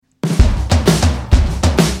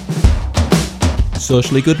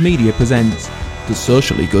Socially Good Media presents the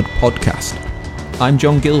Socially Good Podcast. I'm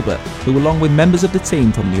John Gilbert, who along with members of the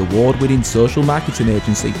team from the award-winning social marketing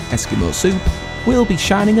agency Eskimo Soup, will be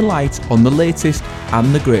shining a light on the latest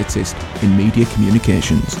and the greatest in media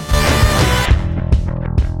communications.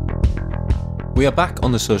 We are back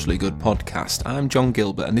on the Socially Good Podcast. I'm John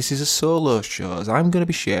Gilbert and this is a solo show as I'm going to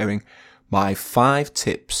be sharing my 5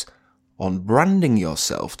 tips on branding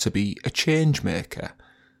yourself to be a change maker.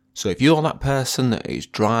 So if you're that person that is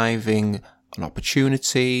driving an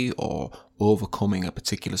opportunity or overcoming a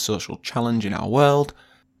particular social challenge in our world,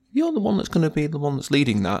 you're the one that's going to be the one that's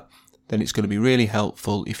leading that, then it's going to be really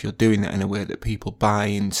helpful if you're doing that in a way that people buy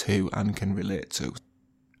into and can relate to.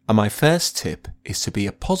 And my first tip is to be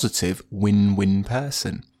a positive win-win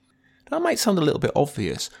person. That might sound a little bit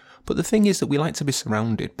obvious, but the thing is that we like to be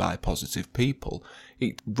surrounded by positive people.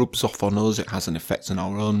 It rubs off on us, it has an effect on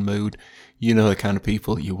our own mood. You know the kind of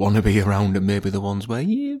people you want to be around and maybe the ones where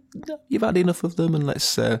you've had enough of them and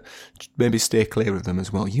let's maybe stay clear of them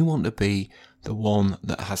as well. You want to be the one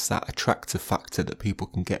that has that attractive factor that people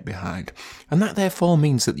can get behind. And that therefore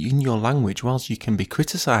means that in your language, whilst you can be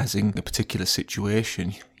criticising a particular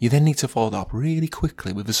situation, you then need to follow that up really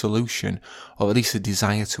quickly with a solution or at least a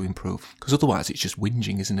desire to improve. Because otherwise it's just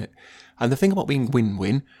whinging, isn't it? And the thing about being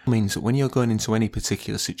win-win means that when you're going into any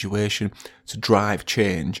particular situation to drive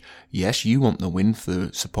change, yes, you want the win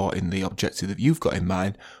for supporting the objective that you've got in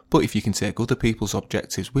mind, but if you can take other people's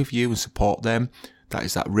objectives with you and support them, that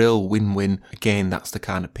is that real win-win. Again, that's the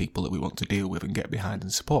kind of people that we want to deal with and get behind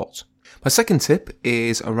and support. My second tip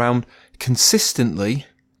is around consistently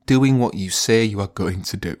doing what you say you are going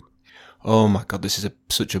to do. Oh my God, this is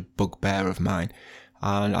such a bugbear of mine.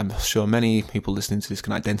 And I'm sure many people listening to this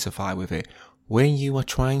can identify with it. When you are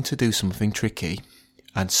trying to do something tricky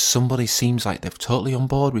and somebody seems like they're totally on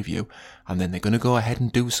board with you and then they're going to go ahead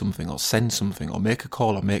and do something or send something or make a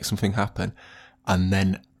call or make something happen and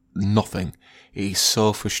then nothing. It is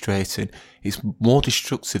so frustrating. It's more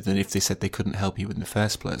destructive than if they said they couldn't help you in the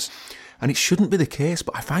first place. And it shouldn't be the case,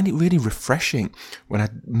 but I find it really refreshing when I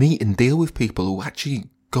meet and deal with people who actually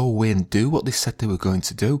go away and do what they said they were going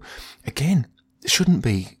to do. Again, it shouldn't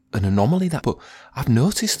be an anomaly that, but I've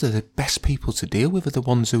noticed that the best people to deal with are the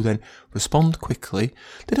ones who then respond quickly.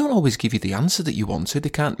 They don't always give you the answer that you wanted. They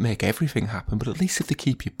can't make everything happen, but at least if they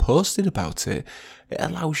keep you posted about it, it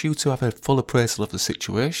allows you to have a full appraisal of the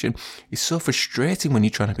situation. It's so frustrating when you're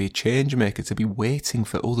trying to be a change maker to be waiting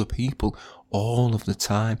for other people all of the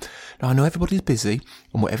time. Now, I know everybody's busy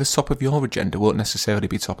and whatever's top of your agenda won't necessarily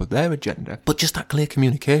be top of their agenda, but just that clear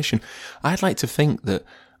communication. I'd like to think that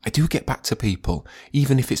I do get back to people,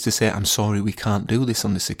 even if it's to say, I'm sorry, we can't do this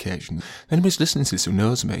on this occasion. If anybody's listening to this who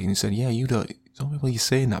knows me and said, yeah, well, you're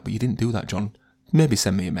saying that, but you didn't do that, John. Maybe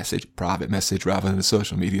send me a message, private message rather than a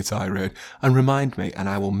social media tirade, and remind me, and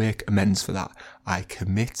I will make amends for that. I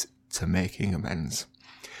commit to making amends.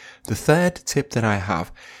 The third tip that I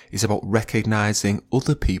have is about recognising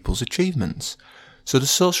other people's achievements. So the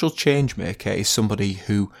social change maker is somebody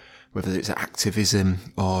who, whether it's activism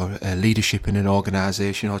or leadership in an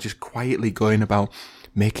organisation or just quietly going about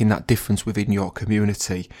making that difference within your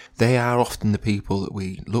community, they are often the people that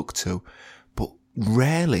we look to, but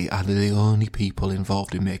rarely are they the only people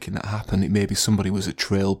involved in making that happen. It may be somebody was a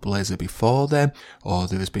trailblazer before them, or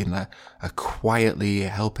there has been a quietly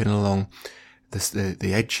helping along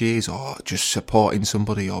the edges, or just supporting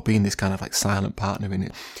somebody, or being this kind of like silent partner in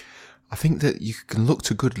it. I think that you can look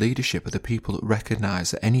to good leadership of the people that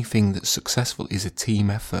recognise that anything that's successful is a team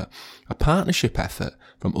effort, a partnership effort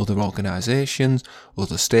from other organisations,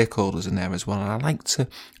 other stakeholders in there as well. And I like to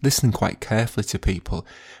listen quite carefully to people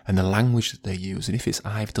and the language that they use. And if it's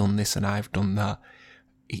I've done this and I've done that,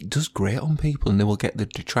 it does great on people and they will get the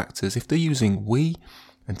detractors. If they're using we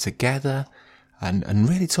and together and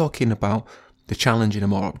really talking about the challenge in a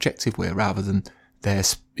more objective way rather than their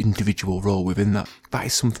individual role within that, that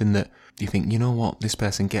is something that you think, you know what, this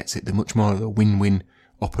person gets it. They're much more of a win-win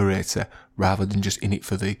operator rather than just in it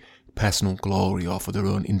for the personal glory or for their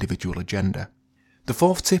own individual agenda. The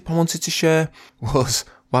fourth tip I wanted to share was,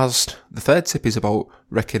 whilst the third tip is about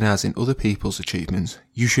recognising other people's achievements,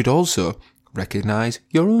 you should also recognise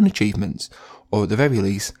your own achievements, or at the very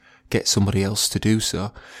least, get somebody else to do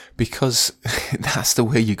so, because that's the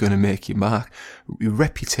way you're going to make your mark. Your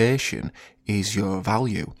reputation is your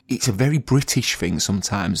value. It's a very British thing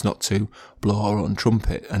sometimes not to blow our own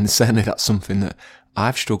trumpet, and certainly that's something that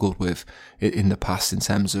I've struggled with in the past in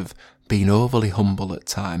terms of being overly humble at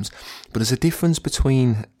times. But there's a difference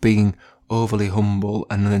between being overly humble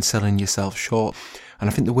and then selling yourself short. And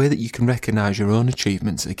I think the way that you can recognise your own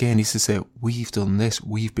achievements, again, is to say, we've done this,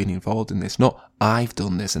 we've been involved in this, not I've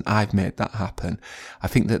done this and I've made that happen. I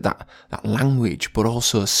think that language, but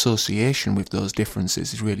also association with those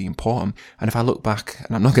differences is really important. And if I look back,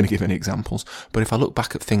 and I'm not going to give any examples, but if I look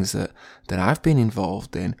back at things that I've been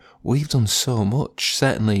involved in, we've done so much,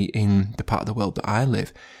 certainly in the part of the world that I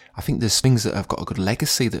live. I think there's things that have got a good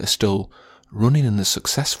legacy that are still running and they're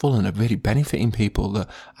successful and are really benefiting people that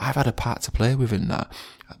I've had a part to play with in that,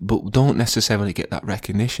 but don't necessarily get that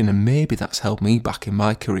recognition, and maybe that's held me back in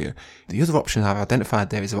my career. The other option I've identified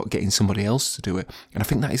there is about getting somebody else to do it, and I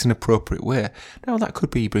think that is an appropriate way. Now, that could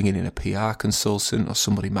be bringing in a PR consultant or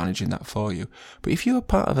somebody managing that for you, but if you're a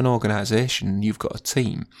part of an organisation and you've got a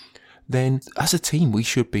team, then as a team we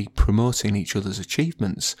should be promoting each other's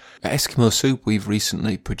achievements. At Eskimo Soup we've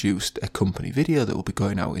recently produced a company video that will be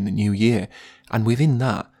going out in the new year, and within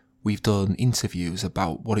that we've done interviews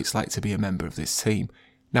about what it's like to be a member of this team.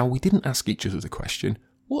 Now, we didn't ask each other the question,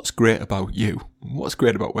 what's great about you? What's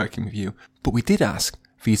great about working with you? But we did ask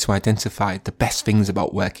for you to identify the best things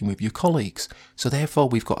about working with your colleagues. So therefore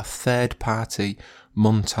we've got a third party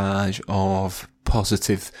montage of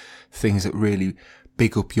positive things that really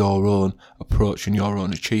big up your own approach and your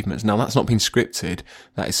own achievements. Now, that's not been scripted.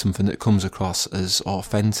 That is something that comes across as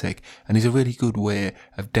authentic and is a really good way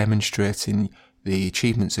of demonstrating the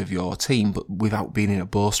achievements of your team, but without being in a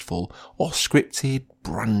boastful or scripted,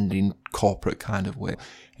 branding, corporate kind of way.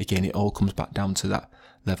 Again, it all comes back down to that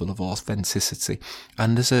level of authenticity.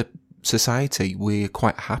 And as a society, we're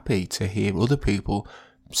quite happy to hear other people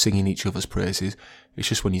singing each other's praises. It's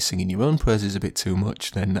just when you're singing your own praises a bit too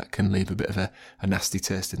much, then that can leave a bit of a nasty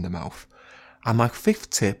taste in the mouth. And my fifth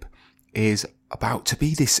tip is about, to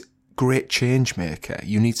be this great change maker,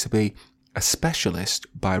 you need to be a specialist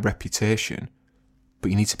by reputation,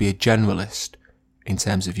 but you need to be a generalist in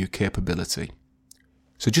terms of your capability.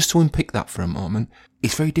 So just to unpick that for a moment,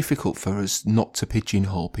 it's very difficult for us not to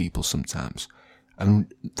pigeonhole people sometimes.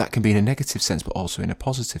 And that can be in a negative sense, but also in a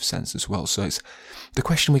positive sense as well. So it's the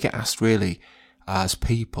question we get asked really as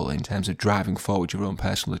people in terms of driving forward your own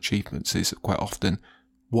personal achievements is quite often,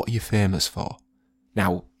 what are you famous for?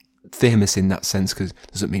 Now, famous in that sense because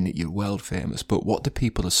doesn't mean that you're world famous, but what do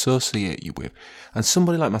people associate you with? And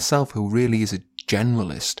somebody like myself who really is a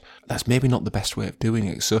generalist, that's maybe not the best way of doing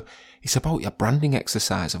it. So it's about your branding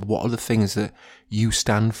exercise of what are the things that you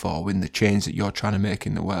stand for in the change that you're trying to make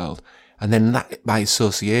in the world. And then that, by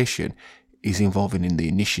association, is involving in the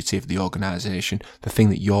initiative, the organisation, the thing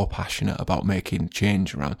that you're passionate about making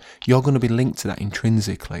change around. You're going to be linked to that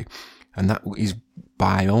intrinsically. And that is,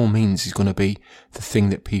 by all means, is going to be the thing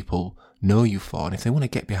that people know you for. And if they want to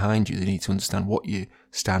get behind you, they need to understand what you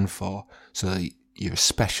stand for so that you're a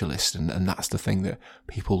specialist. And that's the thing that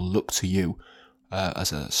people look to you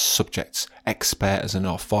as a subject expert, as an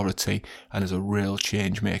authority, and as a real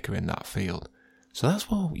change maker in that field. So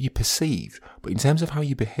that's what you perceive, but in terms of how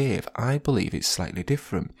you behave, I believe it's slightly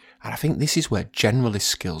different. And I think this is where generalist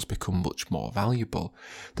skills become much more valuable.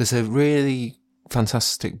 There's a really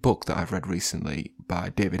fantastic book that I've read recently by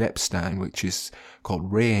David Epstein, which is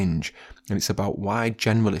called Range, and it's about why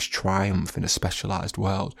generalists triumph in a specialised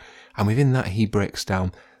world. And within that, he breaks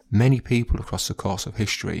down many people across the course of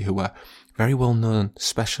history who are very well-known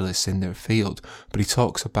specialists in their field, but he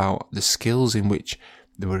talks about the skills in which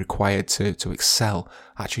they were required to excel,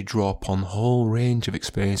 actually draw upon a whole range of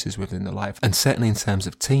experiences within their life. And certainly in terms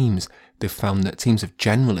of teams, they've found that teams of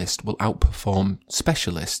generalists will outperform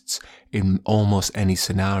specialists in almost any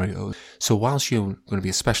scenario. So whilst you're going to be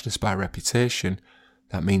a specialist by reputation,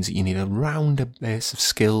 that means that you need a rounder base of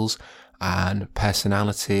skills and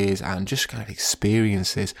personalities and just kind of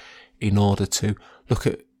experiences in order to look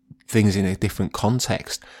at things in a different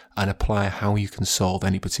context and apply how you can solve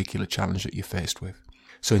any particular challenge that you're faced with.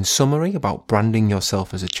 So in summary, about branding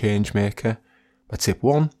yourself as a change maker, my tip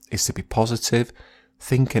 1 is to be positive,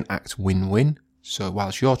 think and act win-win. So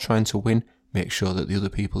whilst you're trying to win, make sure that the other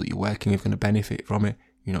people that you're working with are going to benefit from it.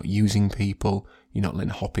 You're not using people, you're not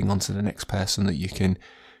hopping onto the next person that you can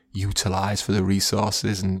utilise for the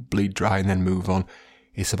resources and bleed dry and then move on.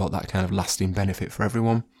 It's about that kind of lasting benefit for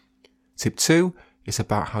everyone. Tip 2 is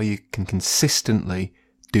about how you can consistently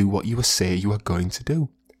do what you say you are going to do.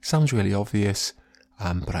 Sounds really obvious,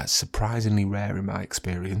 but that's surprisingly rare in my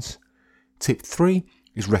experience. Tip 3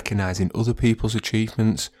 is recognising other people's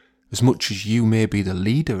achievements. As much as you may be the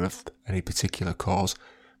leader of any particular cause,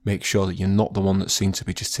 make sure that you're not the one that seems to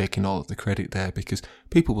be just taking all of the credit there, because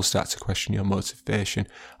people will start to question your motivation,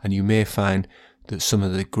 and you may find that some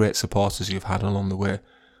of the great supporters you've had along the way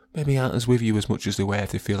maybe aren't as with you as much as they were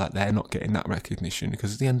if they feel like they're not getting that recognition,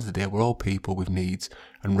 because at the end of the day, we're all people with needs,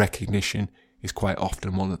 and recognition is quite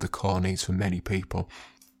often one of the core needs for many people.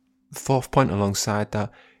 The fourth point alongside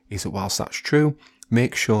that is that whilst that's true,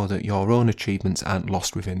 make sure that your own achievements aren't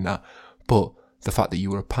lost within that, but the fact that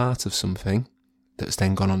you were a part of something that's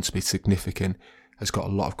then gone on to be significant has got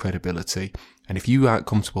a lot of credibility. And if you aren't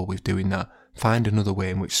comfortable with doing that, find another way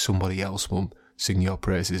in which somebody else will sing your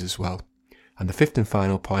praises as well. And the fifth and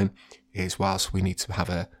final point is, whilst we need to have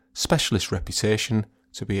a specialist reputation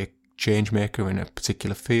to be a change maker in a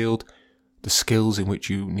particular field, the skills in which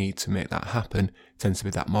you need to make that happen tends to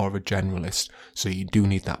be that more of a generalist. So you do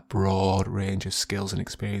need that broad range of skills and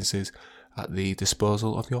experiences at the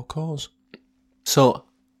disposal of your cause. So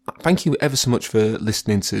thank you ever so much for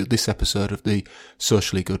listening to this episode of the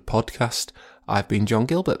Socially Good podcast. I've been John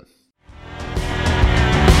Gilbert.